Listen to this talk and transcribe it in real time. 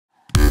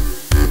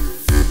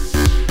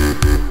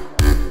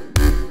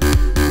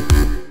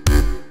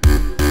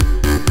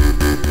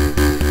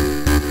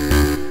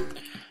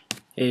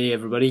Hey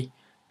everybody,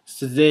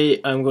 so today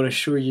I'm going to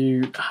show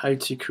you how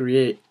to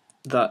create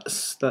that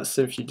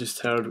synth you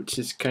just heard, which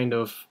is kind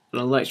of an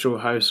electro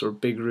house or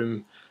big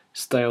room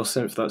style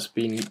synth that's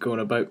been going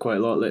about quite a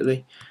lot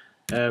lately.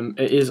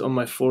 It is on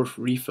my 4th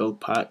refill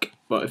pack,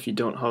 but if you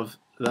don't have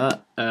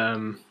that,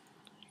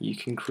 you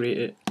can create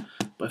it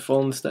by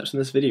following the steps in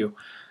this video.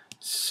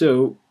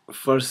 So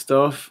first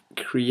off,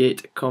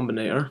 create a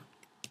combinator,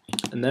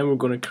 and then we're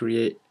going to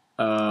create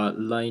a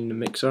line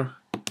mixer.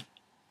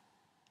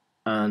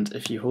 And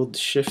if you hold the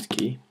shift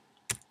key,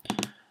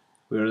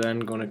 we're then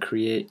going to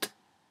create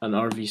an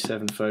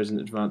RV7000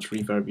 advanced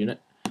reverb unit.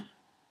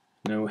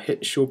 Now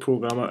hit show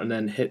programmer and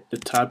then hit the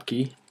tab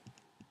key.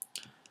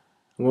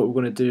 And what we're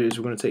going to do is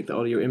we're going to take the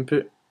audio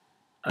input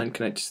and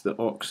connect it to the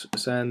aux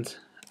send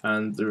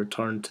and the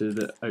return to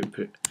the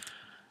output.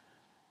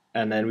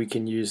 And then we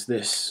can use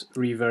this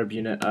reverb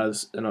unit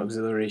as an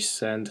auxiliary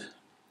send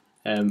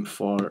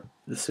for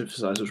the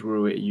synthesizers we're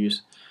going to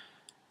use.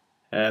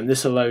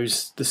 This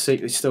allows the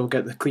still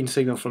get the clean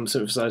signal from the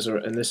synthesizer,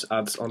 and this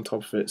adds on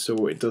top of it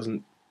so it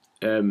doesn't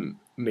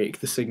make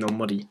the signal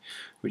muddy,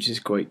 which is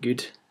quite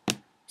good.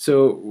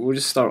 So we'll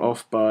just start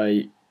off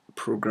by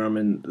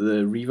programming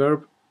the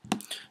reverb.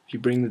 If you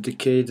bring the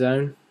decay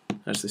down,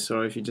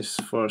 if you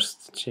just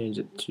first change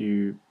it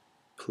to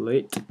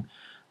plate,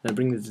 then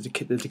bring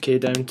the decay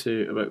down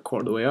to about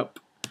quarter of the way up.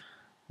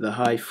 The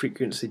high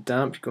frequency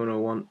damp you're going to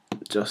want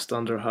just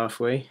under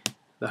halfway.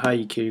 The high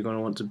EQ you're going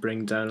to want to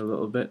bring down a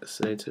little bit,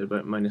 say to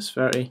about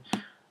 -30,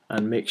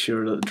 and make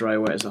sure that the dry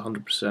wet is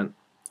 100%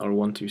 or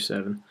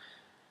 127.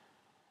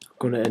 I'm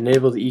going to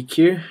enable the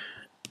EQ,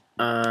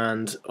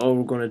 and all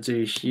we're going to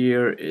do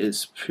here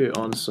is put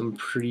on some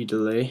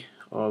pre-delay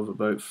of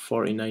about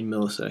 49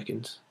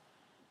 milliseconds.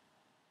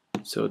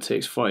 So it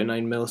takes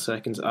 49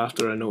 milliseconds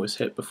after a note is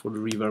hit before the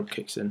reverb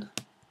kicks in.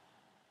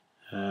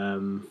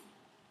 Now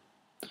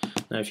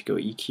if you go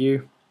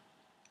EQ,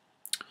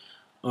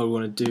 all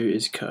we're going to do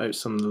is cut out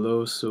some of the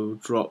lows, so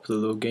drop the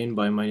low gain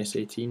by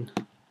 -18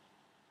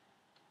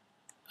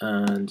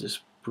 and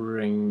just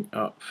bring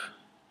up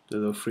the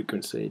low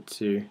frequency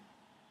to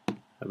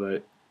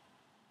about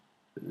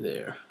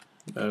there,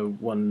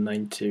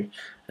 192,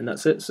 and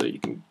that's it. So you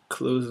can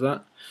close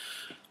that.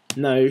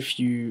 Now if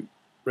you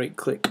right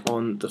click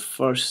on the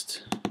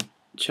first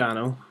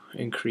channel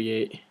and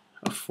create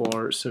a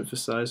 4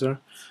 synthesizer,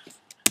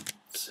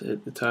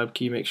 hit the tab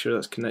key, make sure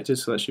that's connected,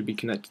 so that should be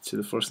connected to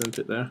the first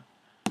input there.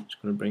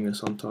 Just going to bring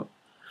this on top.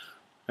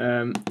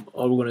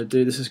 All we're going to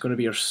do, this is going to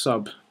be our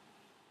sub,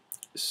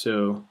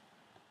 so I'm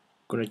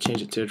going to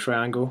change it to a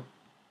triangle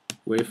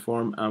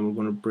waveform, and we're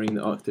going to bring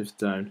the octaves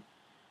down.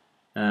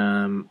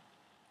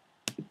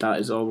 That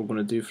is all we're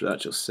going to do for the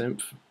actual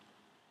synth.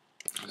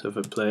 So if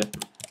I play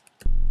it,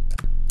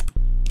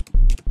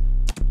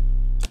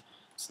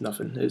 it's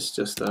nothing. It's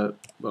just a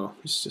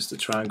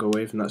triangle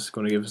wave, and that's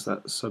going to give us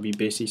that subby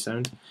bassy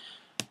sound.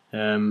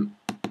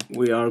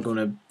 We are going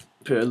to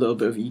put a little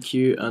bit of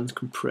EQ and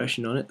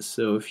compression on it.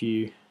 So if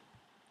you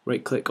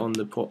right click on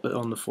the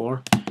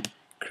 4,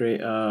 create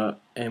a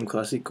M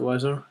class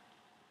equalizer,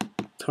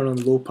 turn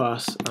on low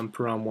pass and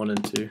param 1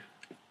 and 2.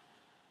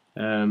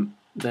 Then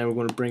we're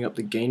going to bring up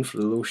the gain for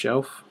the low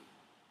shelf,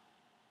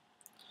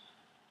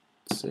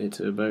 say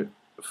to about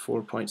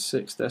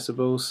 4.6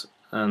 decibels,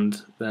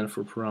 and then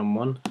for param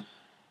 1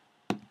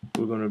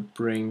 we're going to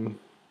bring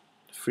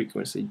the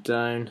frequency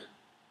down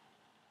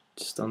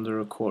just under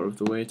a quarter of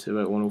the way to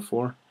about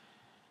 104.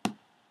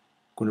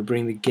 Going to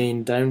bring the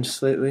gain down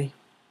slightly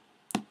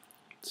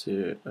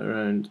to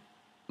around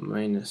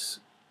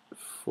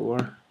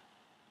 -4,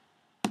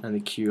 and the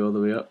Q all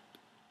the way up,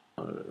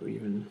 or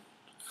even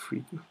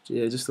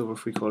just over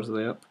 3/4 of the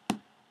way up.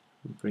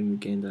 Bring the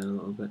gain down a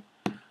little bit,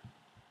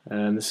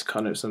 and this is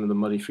cutting out some of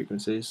the muddy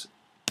frequencies.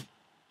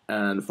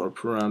 And for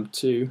param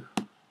 2,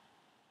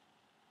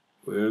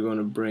 we're going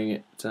to bring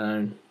it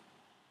down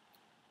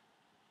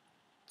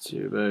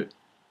to about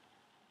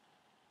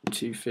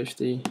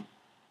 250.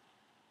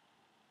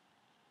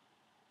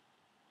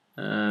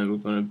 And we're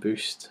going to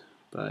boost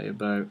by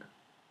about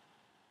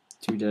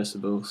 2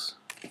 decibels.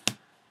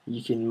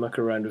 You can muck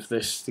around with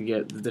this to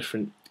get the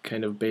different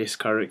kind of bass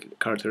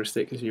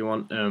characteristics if you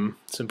want.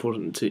 It's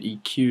important to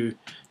EQ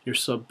your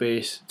sub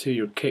bass to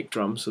your kick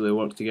drum so they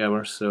work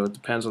together. So it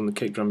depends on the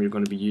kick drum you're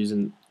going to be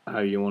using, how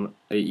you want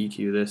to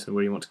EQ this and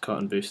where you want to cut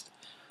and boost.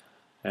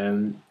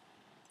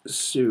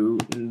 So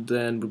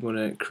then we're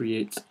going to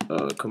create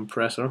a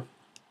compressor.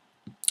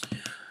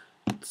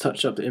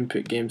 Touch up the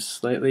input gain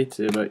slightly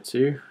to about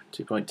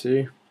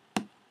 2.2.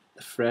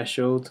 The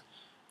threshold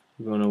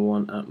we're going to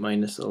want at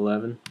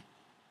 -11,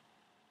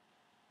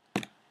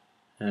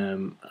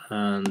 and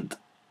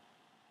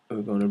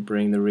we're going to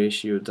bring the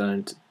ratio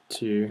down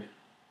to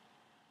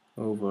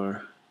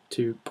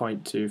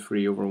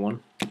 2.23 over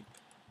 1,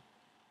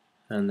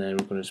 and then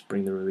we're going to just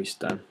bring the release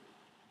down.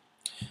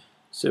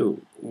 So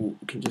we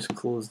can just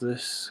close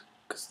this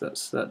because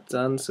that's that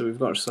done. So we've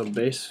got our sub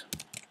bass.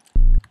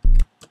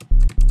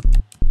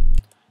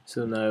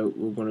 So now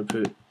we're going to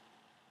put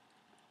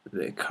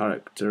the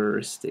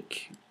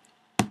characteristic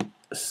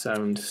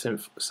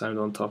synth sound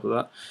on top of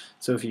that.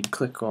 So if you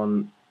click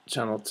on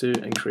channel 2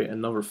 and create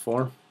another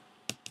 4,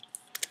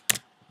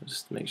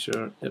 just make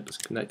sure it's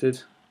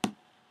connected. I'm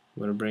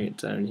going to bring it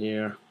down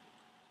here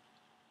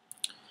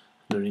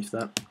underneath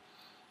that.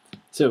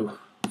 So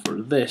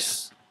for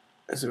this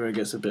is where it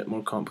gets a bit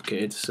more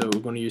complicated. So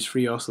we're going to use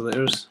 3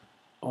 oscillators,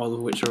 all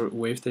of which are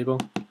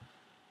wavetable.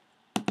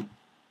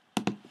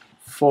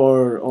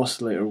 For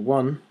oscillator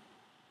 1,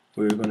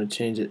 we're going to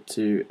change it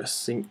to a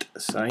synced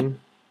sine,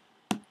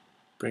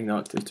 bring the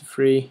octave to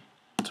 3,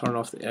 turn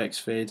off the X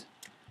fade,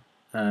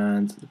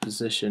 and the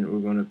position we're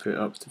going to put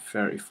up to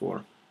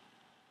 34.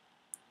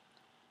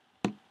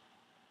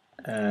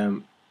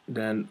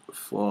 Then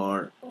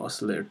for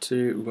oscillator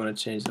 2, we're going to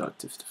change the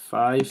octave to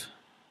 5,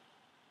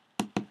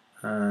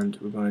 and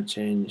we're going to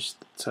change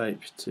the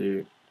type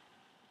to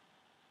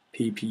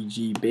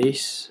PPG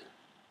bass,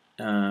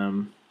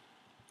 and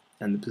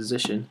the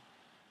position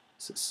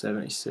is at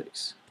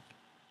 76.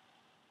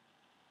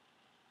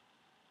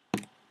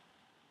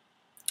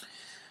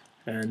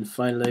 And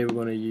finally, we're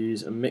going to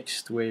use a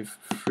mixed wave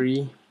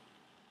 3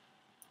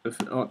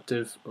 with an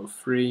octave of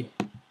 3,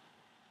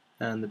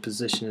 and the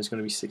position is going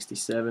to be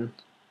 67.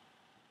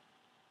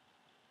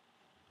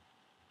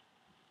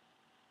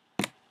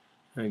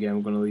 And again,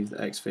 we're going to leave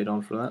the X fade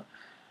on for that.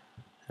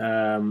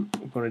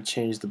 We're going to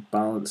change the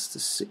balance to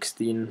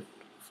 16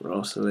 for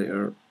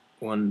oscillator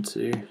 1,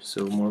 2,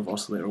 so more of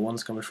oscillator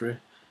 1's coming through.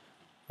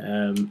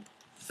 And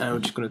we're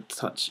just going to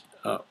touch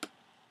up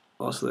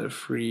oscillator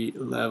 3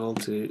 level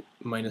to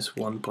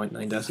 -1.9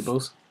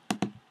 decibels.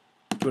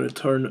 We're going to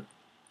turn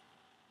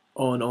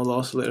on all the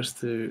oscillators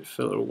to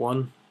filter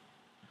 1,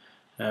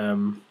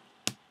 and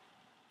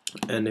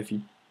if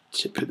you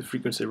put the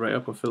frequency right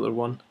up on filter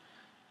 1,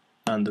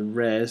 and the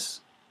res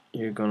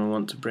you're going to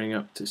want to bring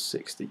up to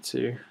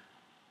 62.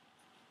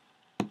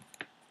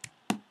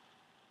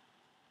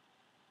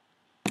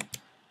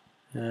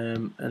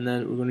 And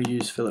then we're going to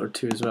use filter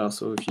 2 as well,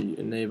 so if you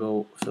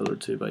enable filter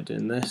 2 by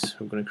doing this,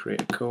 we're going to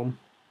create a comb,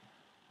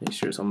 make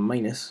sure it's on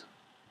minus,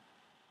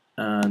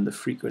 and the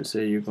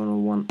frequency you're going to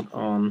want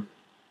on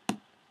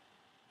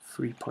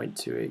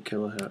 3.28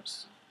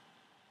 kilohertz.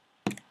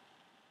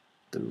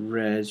 The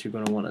res you're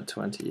going to want at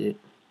 28.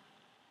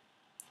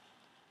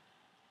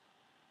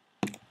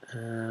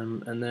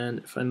 And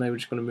then finally we're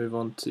just going to move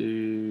on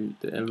to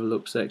the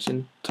envelope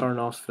section. Turn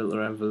off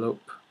filter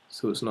envelope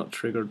so it's not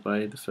triggered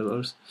by the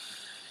filters.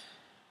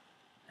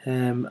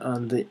 And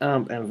the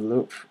amp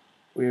envelope,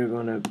 we're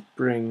going to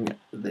bring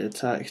the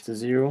attack to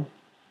 0.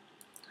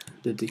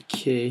 The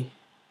decay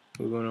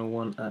we're going to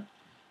want at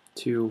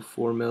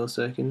 204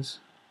 milliseconds.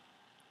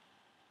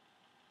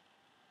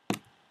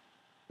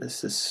 The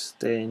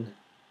sustain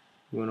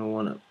we're going to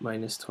want at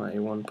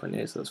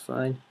 -21.8, so that's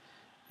fine.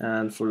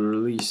 And for the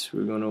release,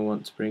 we're going to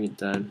want to bring it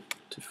down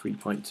to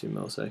 3.2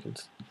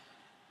 milliseconds.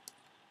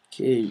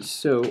 Okay,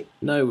 so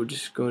now we're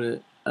just going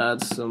to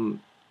add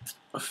some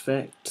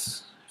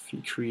effects. If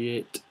you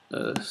create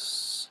a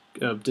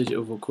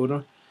digital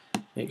vocoder,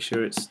 make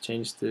sure it's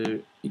changed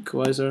to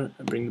equalizer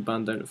and bring the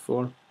band down to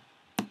 4,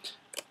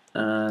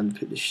 and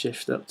put the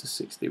shift up to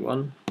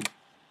 61.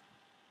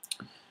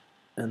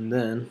 And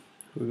then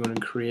we're going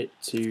to create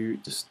 2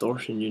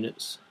 distortion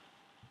units.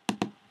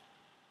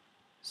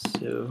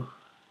 So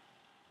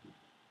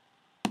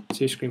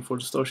 2 screen 4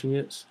 distortion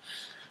units.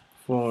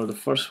 For the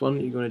first one,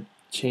 you're going to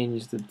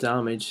change the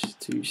damage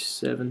to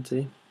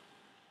 70,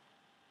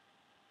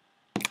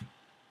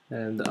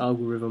 and the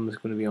algorithm is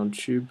going to be on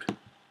tube.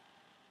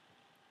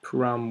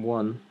 Param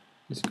 1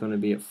 is going to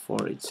be at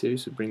 42,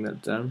 so bring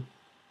that down.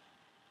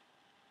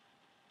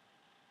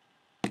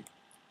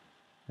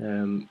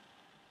 Param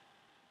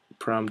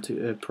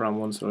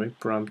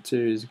 2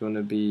 is going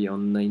to be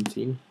on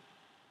 19.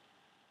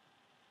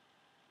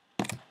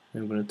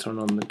 I'm going to turn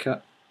on the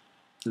cut.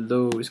 The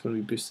low is going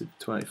to be boosted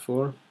to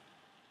 24.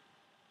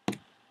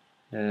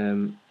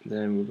 Then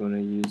we're going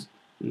to use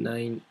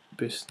 9,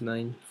 boost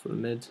 9 for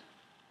mid,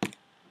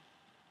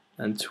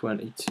 and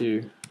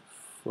 22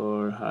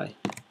 for high.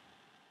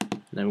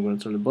 Now we're going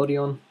to turn the body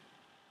on.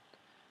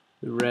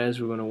 The res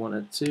we're going to want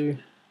at 2.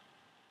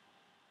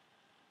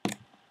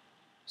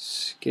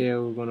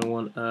 Scale we're going to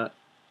want at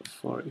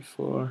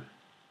 44.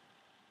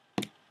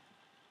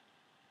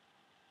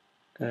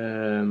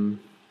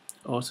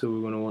 Also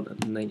we're going to want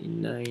at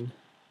 99.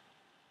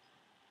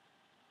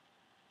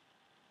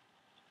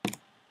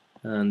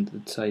 And the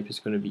type is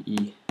going to be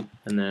E,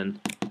 and then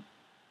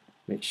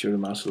make sure the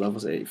master level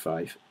is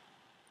 85.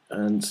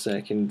 And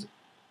second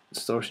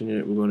distortion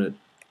unit, we're going to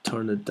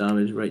turn the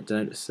damage right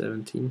down to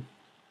 17,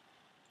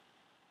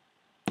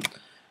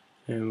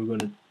 and we're going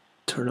to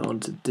turn it on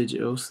to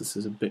digital, so this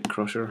is a bit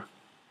crusher.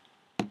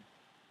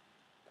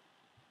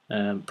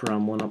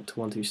 Param 1 up to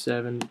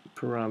 127,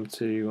 Param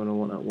 2 you're going to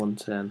want at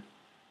 110.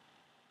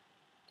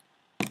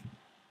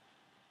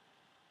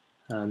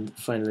 And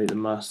finally the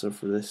master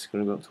for this is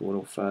going to go up to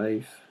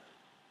 105.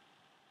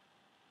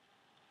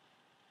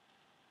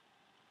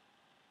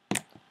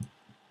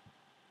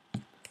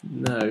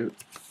 Now I'm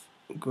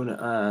going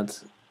to add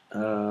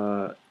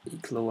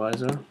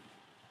equalizer.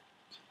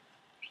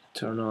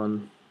 turn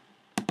on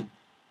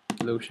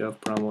low shelf,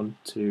 param 1,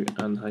 2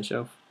 and high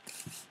shelf.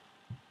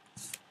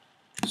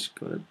 Just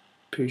going to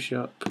push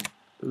up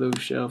low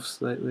shelf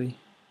slightly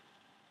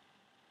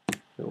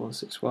at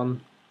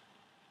 161.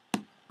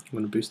 I'm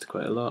going to boost it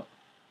quite a lot,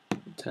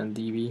 10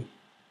 dB,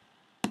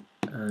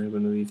 and I'm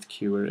going to leave the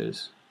Q where it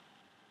is.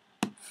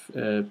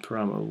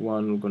 Parameter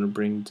 1 we're going to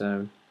bring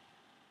down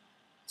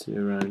to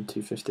around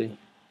 250.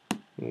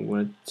 We're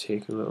going to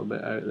take a little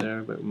bit out there,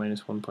 about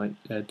minus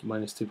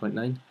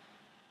 2.9.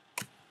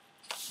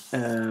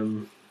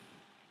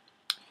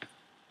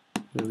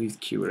 We'll leave the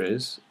Q where it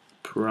is.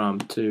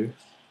 Param 2,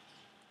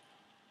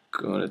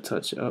 going to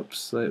touch it up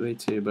slightly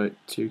to about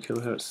 2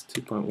 kHz,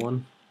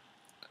 2.1.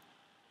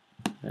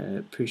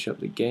 Push up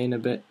the gain a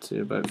bit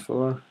to about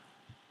 4,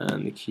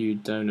 and the Q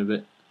down a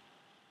bit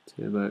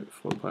to about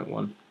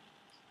 4.1.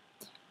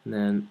 And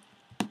then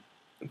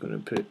I'm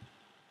going to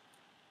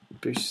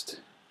boost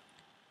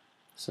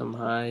some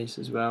highs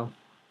as well,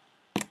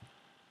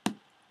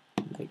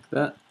 like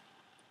that.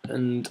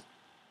 And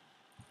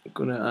I'm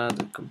going to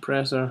add a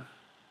compressor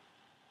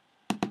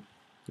and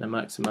a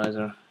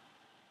maximizer.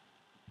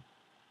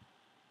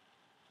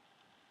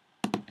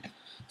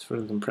 So for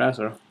the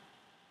compressor,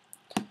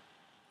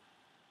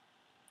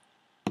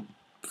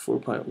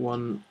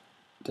 4.1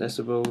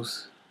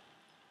 decibels,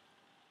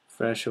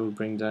 threshold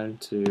bring down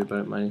to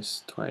about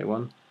minus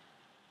 21.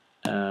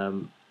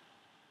 I'm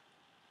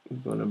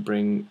going to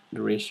bring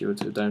the ratio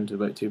down to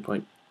about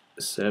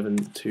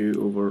 2.72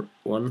 over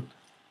 1.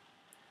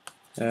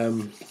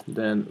 Then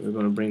we're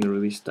going to bring the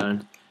release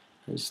down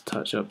and just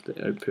touch up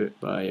the output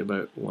by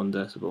about 1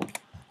 decibel.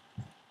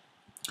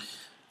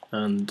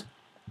 And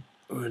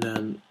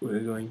we're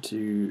going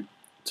to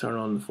turn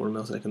on the 4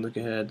 millisecond look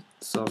ahead,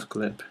 soft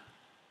clip,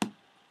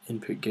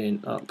 input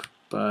gain up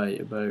by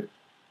about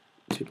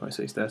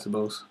 2.6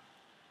 decibels,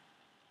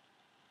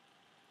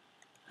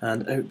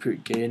 and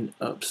output gain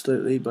up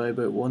slightly by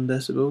about 1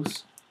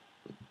 decibels.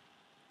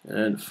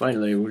 And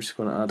finally we're just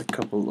going to add a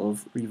couple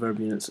of reverb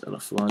units and a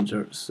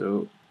flanger,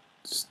 so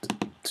just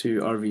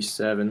 2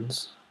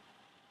 RV7s.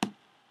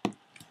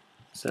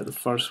 Set the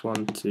first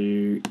one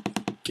to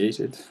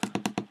gated.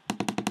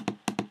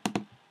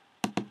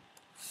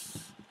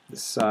 The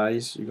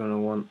size you're going to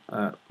want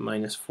at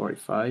minus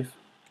 45.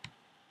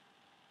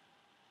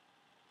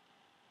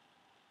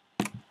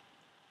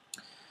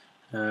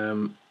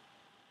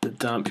 The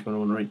damp you're going to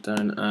want to write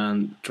down,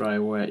 and dry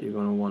wet you're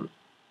going to want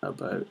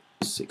about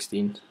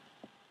 16.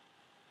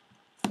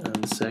 And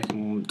the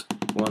second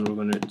one we're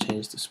going to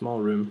change to small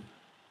room.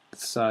 The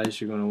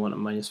size you're going to want at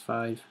minus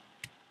 5.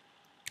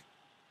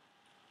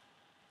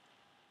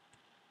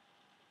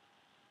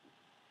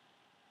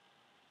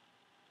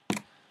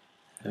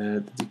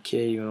 The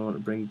decay you're going to want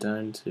to bring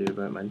down to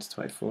about minus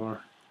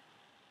 24.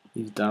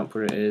 Leave damp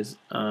where it is,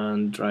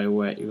 and dry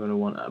wet you're going to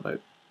want at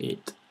about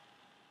 8.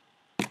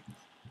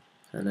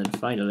 And then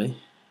finally,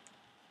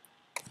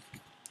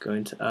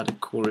 going to add a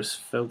chorus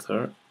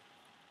filter,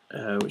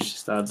 which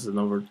just adds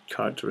another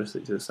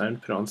characteristic to the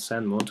sound. Put it on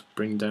send mode,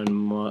 bring down the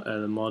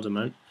mod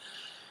amount.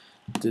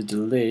 The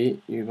delay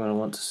you're going to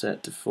want to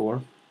set to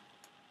 4,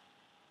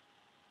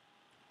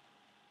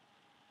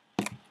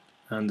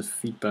 and the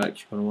feedback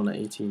you're going to want at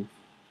 18.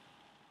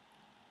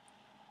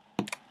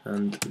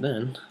 And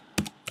then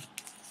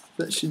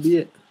that should be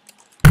it.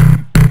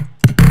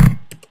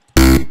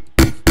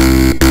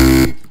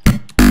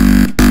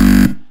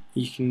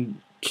 You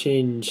can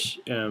change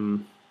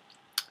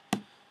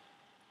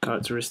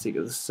characteristic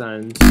of the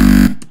sound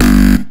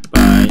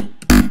by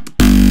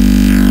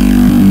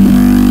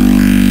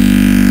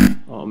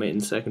automating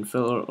the second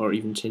filter, or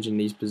even changing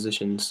these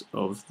positions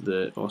of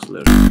the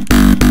oscillator.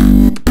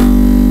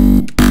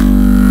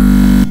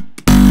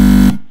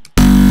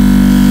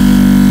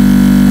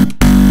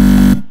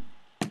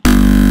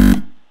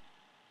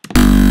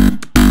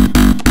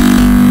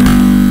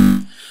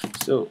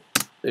 So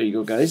there you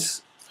go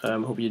guys,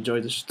 hope you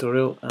enjoyed this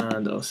tutorial,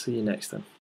 and I'll see you next time.